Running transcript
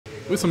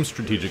With some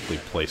strategically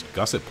placed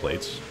gusset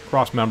plates,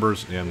 cross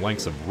members, and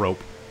lengths of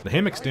rope, the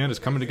hammock stand is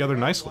coming together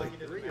nicely.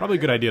 Probably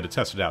a good idea to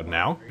test it out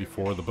now,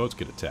 before the boats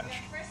get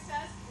attached.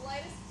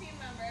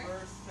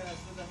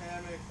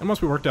 And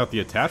once we worked out the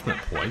attachment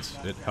points,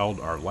 it held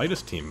our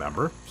lightest team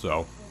member,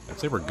 so I'd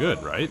say we're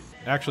good, right?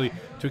 Actually,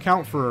 to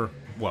account for,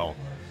 well,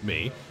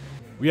 me,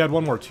 we had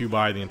one more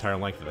 2x the entire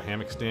length of the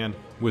hammock stand,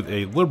 with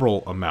a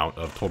liberal amount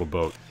of Total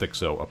Boat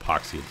Thixo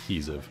epoxy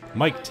adhesive.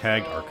 Mike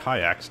tagged our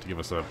kayaks to give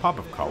us a pop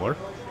of color.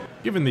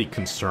 Given the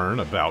concern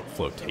about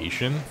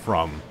flotation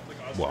from,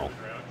 well,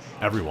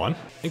 everyone,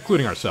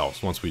 including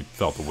ourselves once we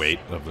felt the weight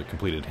of the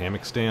completed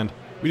hammock stand,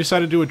 we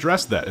decided to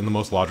address that in the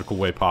most logical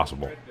way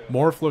possible.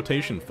 More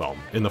flotation foam,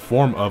 in the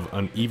form of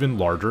an even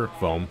larger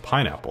foam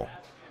pineapple.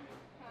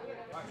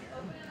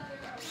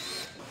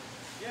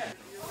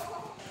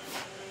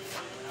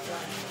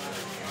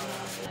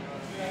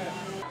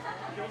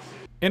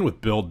 And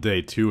with build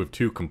day 2 of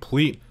 2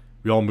 complete,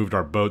 we all moved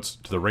our boats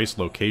to the race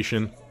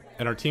location,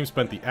 and our team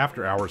spent the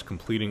after hours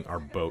completing our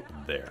boat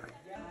there.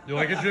 You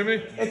like it,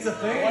 Jimmy? It's a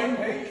thing.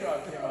 It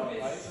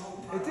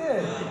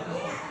did.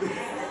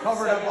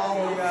 Covered up all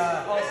the.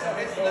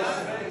 It's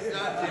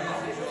not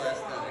Jimmy's usual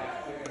aesthetic.